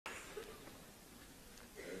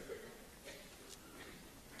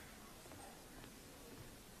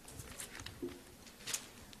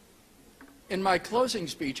in my closing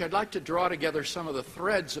speech, I'd like to draw together some of the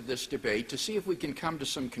threads of this debate to see if we can come to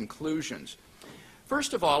some conclusions.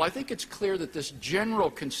 First of all, I think it's clear that this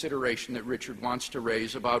general consideration that Richard wants to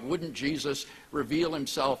raise about wouldn't Jesus reveal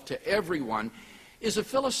himself to everyone is a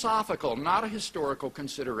philosophical, not a historical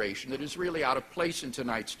consideration that is really out of place in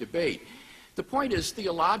tonight's debate. The point is,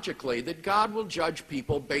 theologically, that God will judge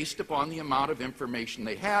people based upon the amount of information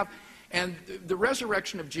they have, and the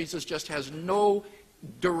resurrection of Jesus just has no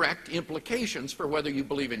direct implications for whether you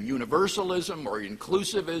believe in universalism or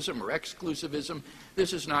inclusivism or exclusivism.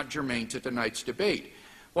 This is not germane to tonight's debate.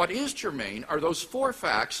 What is germane are those four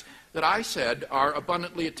facts that I said are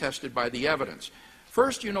abundantly attested by the evidence.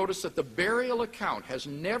 First, you notice that the burial account has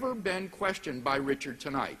never been questioned by Richard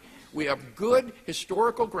tonight. We have good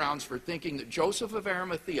historical grounds for thinking that Joseph of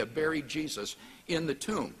Arimathea buried Jesus in the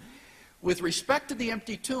tomb. With respect to the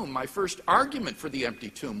empty tomb, my first argument for the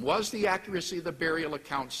empty tomb was the accuracy of the burial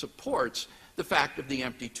account supports the fact of the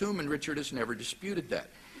empty tomb, and Richard has never disputed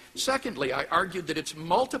that. Secondly, I argued that it's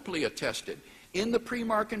multiply attested in the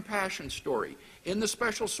pre-Mark and Passion story, in the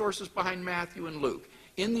special sources behind Matthew and Luke,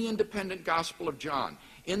 in the independent Gospel of John,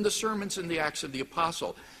 in the sermons and the Acts of the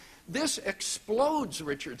Apostle. This explodes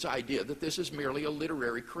Richard's idea that this is merely a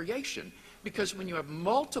literary creation. Because when you have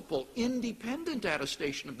multiple independent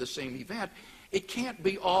attestation of the same event, it can't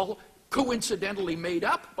be all coincidentally made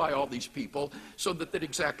up by all these people so that that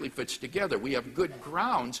exactly fits together. We have good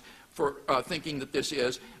grounds for thinking that this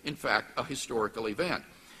is, in fact, a historical event.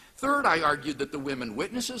 Third, I argued that the women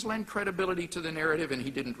witnesses lend credibility to the narrative, and he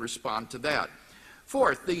didn't respond to that.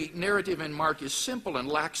 Fourth, the narrative in Mark is simple and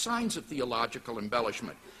lacks signs of theological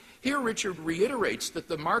embellishment. Here, Richard reiterates that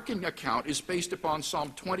the Markan account is based upon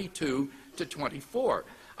Psalm 22 to 24.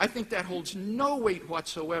 I think that holds no weight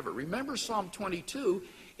whatsoever. Remember Psalm 22,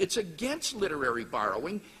 it's against literary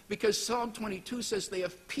borrowing because Psalm 22 says they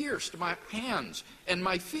have pierced my hands and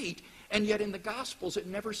my feet, and yet in the Gospels it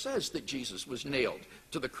never says that Jesus was nailed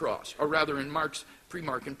to the cross, or rather in Mark's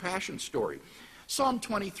pre-Mark and Passion story. Psalm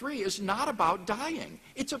 23 is not about dying.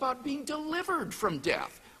 It's about being delivered from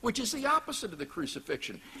death, which is the opposite of the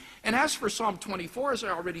crucifixion. And as for Psalm 24, as I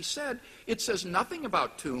already said, it says nothing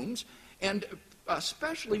about tombs, and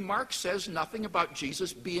especially Mark says nothing about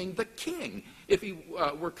Jesus being the king. If he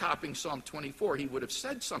were copying Psalm 24, he would have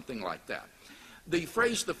said something like that. The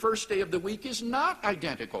phrase, the first day of the week, is not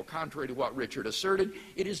identical, contrary to what Richard asserted.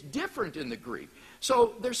 It is different in the Greek.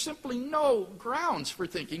 So there's simply no grounds for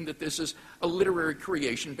thinking that this is a literary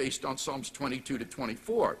creation based on Psalms 22 to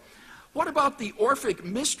 24. What about the Orphic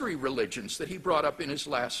mystery religions that he brought up in his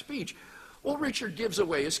last speech? Well, Richard gives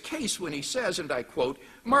away his case when he says, and I quote,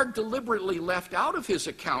 Mark deliberately left out of his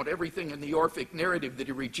account everything in the Orphic narrative that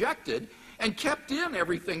he rejected and kept in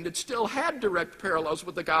everything that still had direct parallels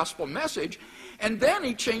with the gospel message, and then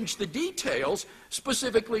he changed the details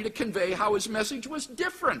specifically to convey how his message was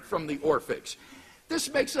different from the Orphics.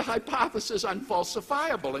 This makes the hypothesis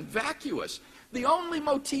unfalsifiable and vacuous. The only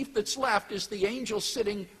motif that's left is the angel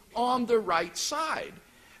sitting on the right side.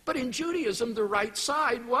 But in Judaism, the right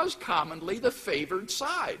side was commonly the favored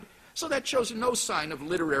side. So that shows no sign of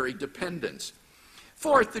literary dependence.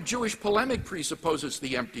 Fourth, the Jewish polemic presupposes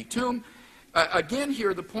the empty tomb. Again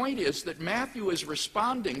here, the point is that Matthew is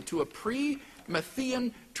responding to a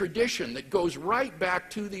pre-Matthean tradition that goes right back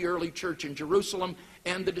to the early church in Jerusalem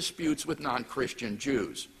and the disputes with non-Christian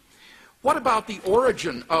Jews. What about the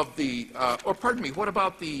origin of the, what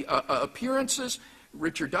about the appearances?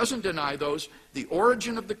 Richard doesn't deny those. The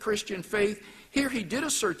origin of the Christian faith. Here he did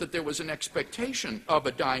assert that there was an expectation of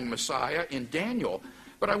a dying Messiah in Daniel,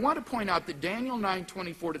 but I want to point out that Daniel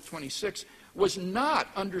 9:24 to 26 was not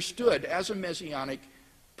understood as a messianic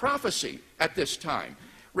prophecy at this time.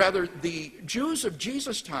 Rather, the Jews of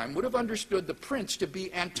Jesus' time would have understood the prince to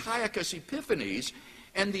be Antiochus Epiphanes,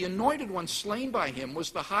 and the anointed one slain by him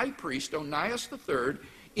was the high priest Onias III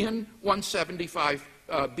in 175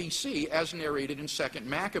 BC, as narrated in 2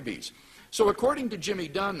 Maccabees. So according to Jimmy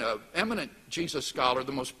Dunn, an eminent Jesus scholar,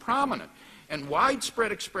 the most prominent and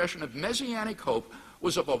widespread expression of messianic hope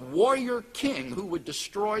was of a warrior king who would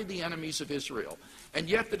destroy the enemies of Israel. And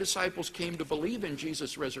yet the disciples came to believe in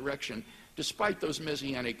Jesus' resurrection despite those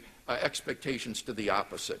messianic expectations to the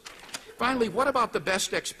opposite. Finally, what about the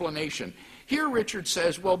best explanation? Here Richard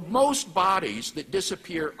says, well, most bodies that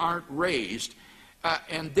disappear aren't raised,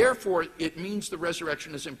 and therefore it means the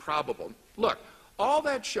resurrection is improbable. Look, all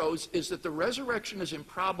that shows is that the resurrection is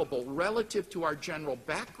improbable relative to our general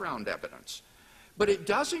background evidence. But it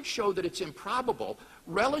doesn't show that it's improbable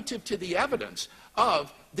relative to the evidence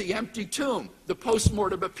of the empty tomb, the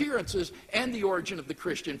post-mortem appearances, and the origin of the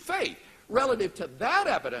Christian faith. Relative to that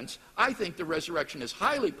evidence, I think the resurrection is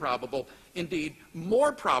highly probable, indeed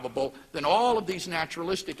more probable than all of these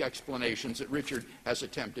naturalistic explanations that Richard has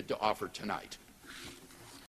attempted to offer tonight.